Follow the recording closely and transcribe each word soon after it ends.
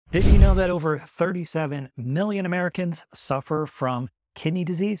Did you know that over 37 million Americans suffer from kidney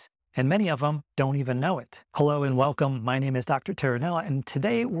disease? And many of them don't even know it. Hello and welcome. My name is Dr. Terranella, and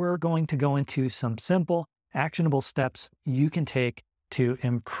today we're going to go into some simple, actionable steps you can take to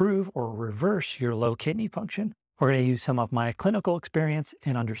improve or reverse your low kidney function. We're going to use some of my clinical experience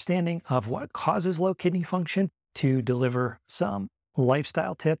and understanding of what causes low kidney function to deliver some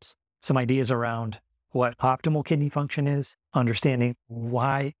lifestyle tips, some ideas around what optimal kidney function is, understanding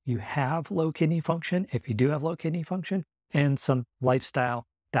why you have low kidney function, if you do have low kidney function, and some lifestyle,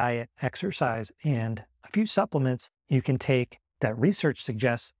 diet, exercise, and a few supplements you can take that research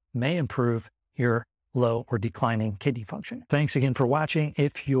suggests may improve your low or declining kidney function. Thanks again for watching.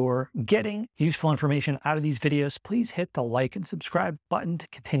 If you're getting useful information out of these videos, please hit the like and subscribe button to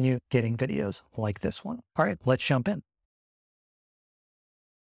continue getting videos like this one. All right, let's jump in.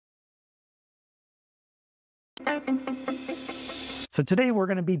 So today we're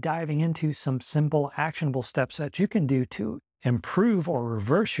going to be diving into some simple actionable steps that you can do to improve or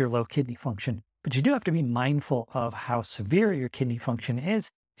reverse your low kidney function. But you do have to be mindful of how severe your kidney function is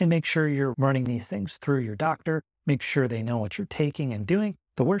and make sure you're running these things through your doctor. Make sure they know what you're taking and doing.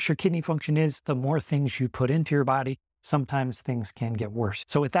 The worse your kidney function is, the more things you put into your body. Sometimes things can get worse.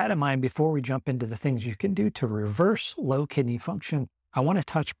 So with that in mind, before we jump into the things you can do to reverse low kidney function, I want to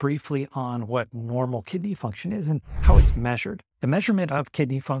touch briefly on what normal kidney function is and how it's measured. The measurement of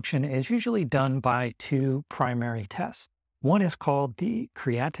kidney function is usually done by two primary tests. One is called the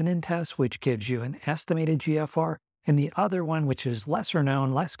creatinine test, which gives you an estimated GFR, and the other one, which is lesser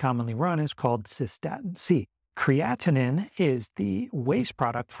known, less commonly run, is called cystatin C. Creatinine is the waste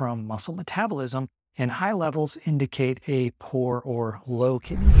product from muscle metabolism, and high levels indicate a poor or low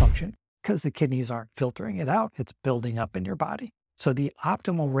kidney function because the kidneys aren't filtering it out, it's building up in your body. So the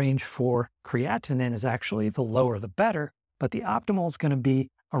optimal range for creatinine is actually the lower the better, but the optimal is going to be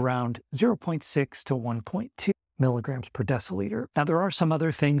around 0.6 to 1.2 milligrams per deciliter. Now, there are some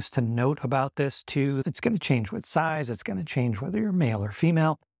other things to note about this too. It's going to change with size. It's going to change whether you're male or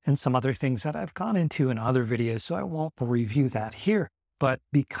female, and some other things that I've gone into in other videos, so I won't review that here. But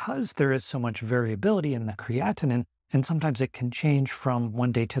because there is so much variability in the creatinine, and sometimes it can change from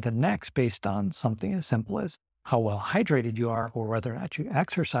one day to the next based on something as simple as how well hydrated you are or whether or not you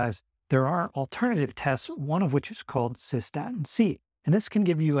exercise, there are alternative tests, one of which is called cystatin C. And this can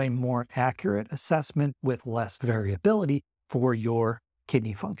give you a more accurate assessment with less variability for your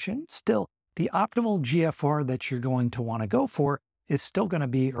kidney function. Still, the optimal GFR that you're going to want to go for is still going to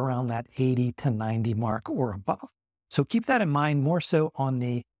be around that 80 to 90 mark or above. So keep that in mind, more so on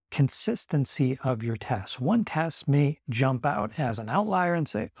the consistency of your tests. One test may jump out as an outlier and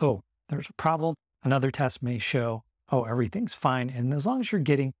say, oh, there's a problem. Another test may show, oh, everything's fine. And as long as you're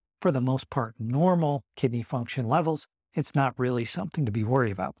getting, for the most part, normal kidney function levels, it's not really something to be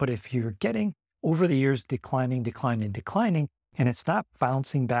worried about. But if you're getting over the years declining, and it's not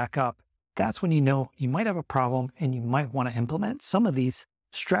bouncing back up, that's when you know you might have a problem and you might want to implement some of these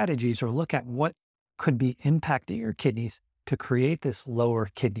strategies or look at what could be impacting your kidneys to create this lower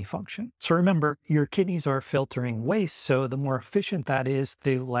kidney function. So remember, your kidneys are filtering waste, so the more efficient that is,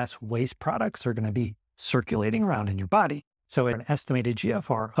 the less waste products are going to be circulating around in your body. So an estimated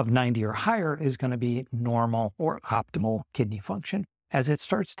GFR of 90 or higher is going to be normal or optimal kidney function. As it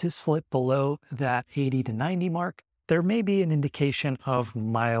starts to slip below that 80 to 90 mark, there may be an indication of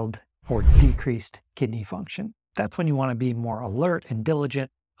mild or decreased kidney function. That's when you want to be more alert and diligent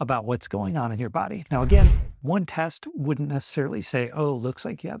about what's going on in your body. Now, again, one test wouldn't necessarily say, oh, looks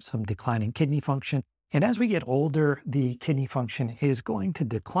like you have some declining kidney function. And as we get older, the kidney function is going to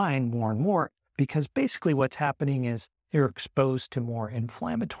decline more and more because basically what's happening is you're exposed to more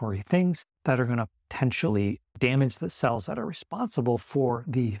inflammatory things that are going to potentially damage the cells that are responsible for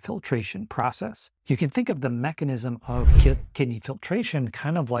the filtration process. You can think of the mechanism of kidney filtration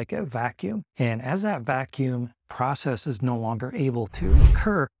kind of like a vacuum. And as that vacuum process is no longer able to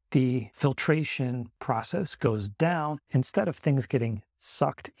occur, the filtration process goes down. Instead of things getting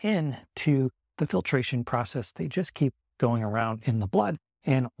sucked in to the filtration process, they just keep going around in the blood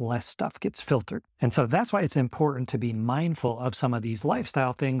and less stuff gets filtered. And so that's why it's important to be mindful of some of these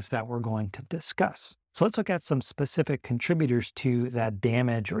lifestyle things that we're going to discuss. So let's look at some specific contributors to that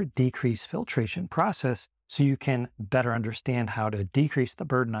damage or decrease filtration process so you can better understand how to decrease the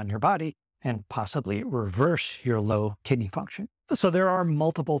burden on your body and possibly reverse your low kidney function. So there are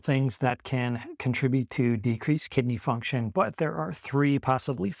multiple things that can contribute to decreased kidney function, but there are three,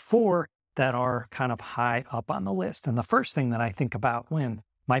 possibly four, that are kind of high up on the list. And the first thing that I think about when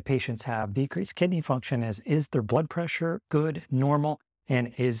my patients have decreased kidney function is their blood pressure good, normal,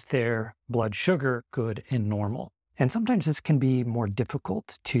 and is their blood sugar good and normal? And sometimes this can be more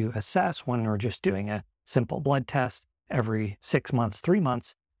difficult to assess when we're just doing a simple blood test every 6 months, 3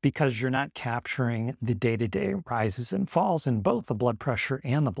 months, because you're not capturing the day-to-day rises and falls in both the blood pressure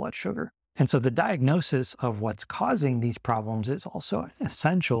and the blood sugar. And so the diagnosis of what's causing these problems is also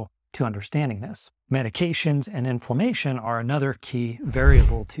essential to understanding this. Medications and inflammation are another key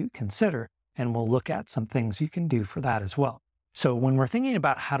variable to consider, and we'll look at some things you can do for that as well. So when we're thinking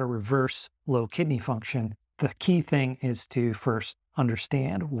about how to reverse low kidney function, the key thing is to first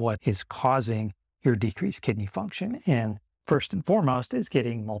understand what is causing your decreased kidney function. And first and foremost is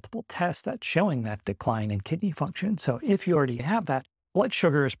getting multiple tests that's showing that decline in kidney function. So if you already have that, blood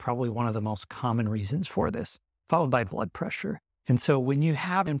sugar is probably one of the most common reasons for this, followed by blood pressure. And so when you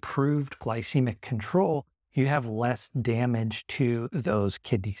have improved glycemic control, you have less damage to those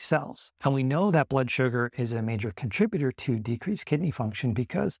kidney cells. And we know that blood sugar is a major contributor to decreased kidney function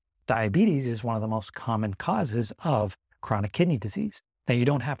because diabetes is one of the most common causes of chronic kidney disease. Now, you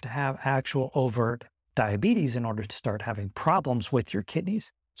don't have to have actual overt diabetes in order to start having problems with your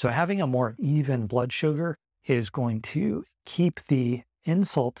kidneys. So having a more even blood sugar is going to keep the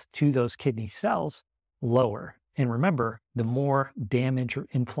insult to those kidney cells lower. And remember, the more damage or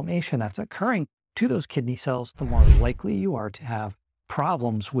inflammation that's occurring to those kidney cells, the more likely you are to have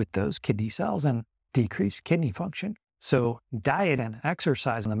problems with those kidney cells and decreased kidney function. So diet and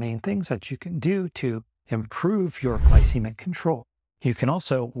exercise are the main things that you can do to improve your glycemic control. You can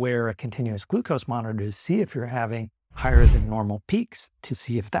also wear a continuous glucose monitor to see if you're having higher than normal peaks, to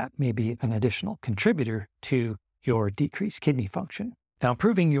see if that may be an additional contributor to your decreased kidney function. Now,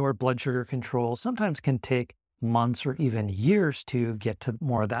 improving your blood sugar control sometimes can take months or even years to get to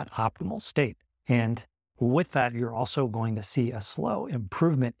more of that optimal state. And with that, you're also going to see a slow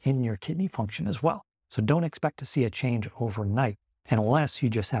improvement in your kidney function as well. So don't expect to see a change overnight unless you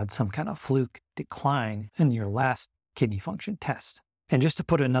just had some kind of fluke decline in your last kidney function test. And just to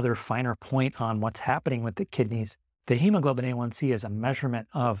put another finer point on what's happening with the kidneys, the hemoglobin A1C is a measurement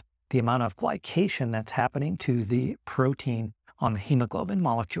of the amount of glycation that's happening to the protein on the hemoglobin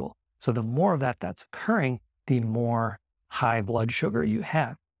molecule. So the more of that that's occurring, the more high blood sugar you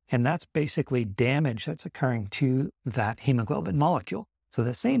have. And that's basically damage that's occurring to that hemoglobin molecule. So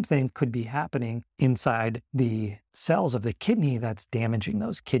the same thing could be happening inside the cells of the kidney that's damaging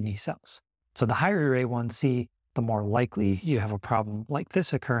those kidney cells. So the higher your A1C, the more likely you have a problem like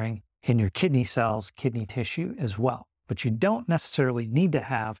this occurring in your kidney cells, kidney tissue as well. But you don't necessarily need to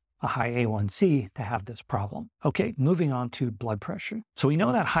have a high A1C to have this problem. Okay, moving on to blood pressure. So we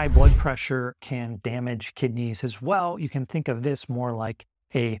know that high blood pressure can damage kidneys as well. You can think of this more like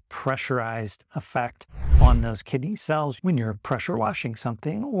a pressurized effect on those kidney cells when you're pressure washing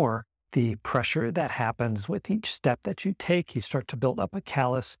something, or the pressure that happens with each step that you take. You start to build up a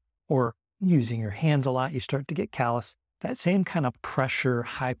callus, or using your hands a lot, you start to get callus. That same kind of pressure,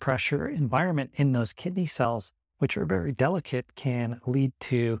 high pressure environment in those kidney cells, which are very delicate, can lead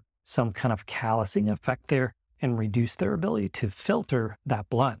to some kind of callousing effect there and reduce their ability to filter that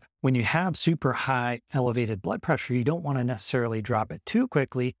blood. When you have super high elevated blood pressure, you don't want to necessarily drop it too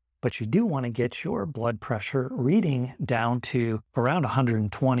quickly, but you do want to get your blood pressure reading down to around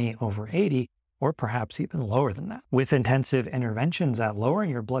 120/80, or perhaps even lower than that. With intensive interventions at lowering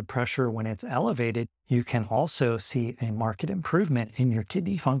your blood pressure when it's elevated, you can also see a marked improvement in your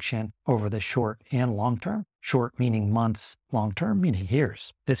kidney function over the short and long term. Short meaning months, long term meaning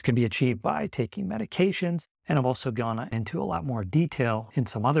years. This can be achieved by taking medications, and I've also gone into a lot more detail in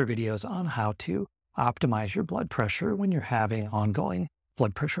some other videos on how to optimize your blood pressure when you're having ongoing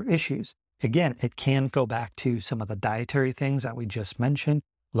blood pressure issues. Again, it can go back to some of the dietary things that we just mentioned,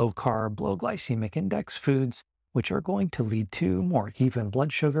 low carb, low glycemic index foods, which are going to lead to more even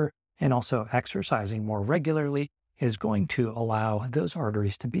blood sugar, and also exercising more regularly is going to allow those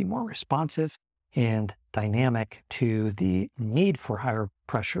arteries to be more responsive and dynamic to the need for higher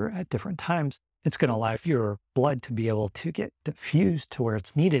pressure at different times. It's going to allow your blood to be able to get diffused to where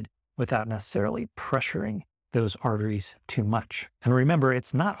it's needed without necessarily pressuring those arteries too much. And remember,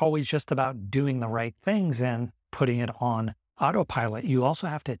 it's not always just about doing the right things and putting it on autopilot. You also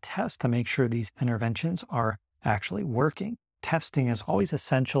have to test to make sure these interventions are actually working. Testing is always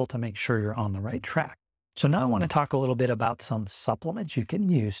essential to make sure you're on the right track. So now I want to talk a little bit about some supplements you can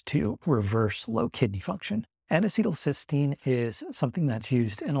use to reverse low kidney function. N-acetylcysteine is something that's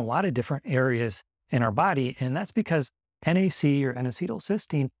used in a lot of different areas in our body, and that's because NAC, or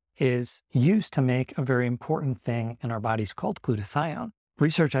N-acetylcysteine, is used to make a very important thing in our bodies called glutathione.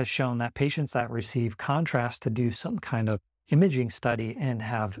 Research has shown that patients that receive contrast to do some kind of imaging study and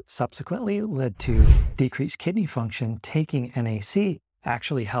have subsequently led to decreased kidney function taking NAC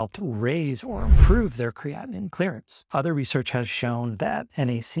actually helped raise or improve their creatinine clearance. Other research has shown that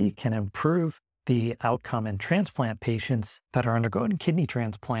NAC can improve the outcome in transplant patients that are undergoing kidney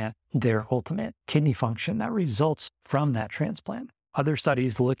transplant, their ultimate kidney function that results from that transplant. Other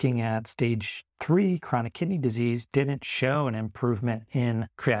studies looking at stage 3 chronic kidney disease didn't show an improvement in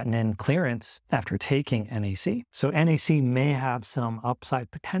creatinine clearance after taking NAC. So NAC may have some upside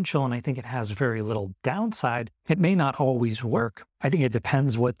potential, and I think it has very little downside. It may not always work. I think it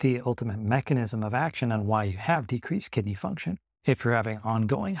depends what the ultimate mechanism of action and why you have decreased kidney function. If you're having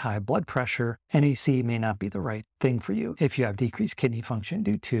ongoing high blood pressure, NAC may not be the right thing for you. If you have decreased kidney function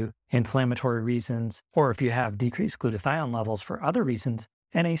due to inflammatory reasons, or if you have decreased glutathione levels for other reasons,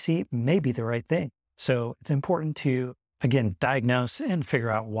 NAC may be the right thing. So it's important to, again, diagnose and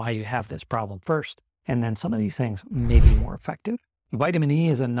figure out why you have this problem first. And then some of these things may be more effective. Vitamin E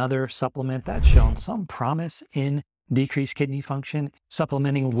is another supplement that's shown some promise in decreased kidney function.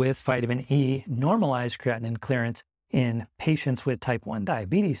 Supplementing with vitamin E normalized creatinine clearance in patients with type 1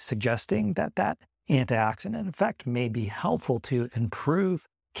 diabetes, suggesting that that antioxidant effect may be helpful to improve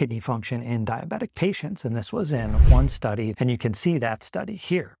kidney function in diabetic patients. And this was in one study, and you can see that study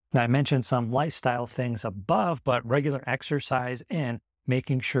here. Now, I mentioned some lifestyle things above, but regular exercise and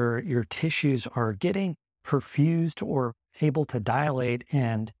making sure your tissues are getting perfused or able to dilate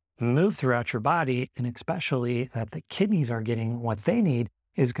and move throughout your body, and especially that the kidneys are getting what they need,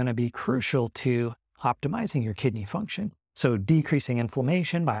 is going to be crucial to optimizing your kidney function. So decreasing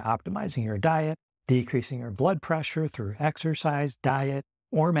inflammation by optimizing your diet, decreasing your blood pressure through exercise, diet,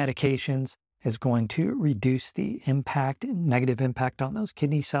 or medications is going to reduce the impact, negative impact on those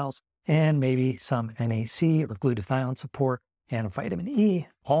kidney cells, and maybe some NAC or glutathione support and vitamin E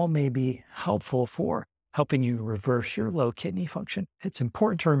all may be helpful for helping you reverse your low kidney function. It's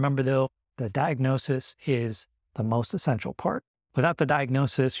important to remember, though, the diagnosis is the most essential part. Without the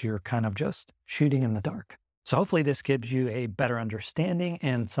diagnosis, you're kind of just shooting in the dark. So hopefully this gives you a better understanding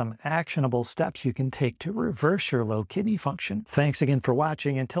and some actionable steps you can take to reverse your low kidney function. Thanks again for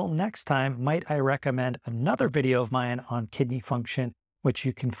watching. Until next time, might I recommend another video of mine on kidney function, which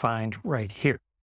you can find right here.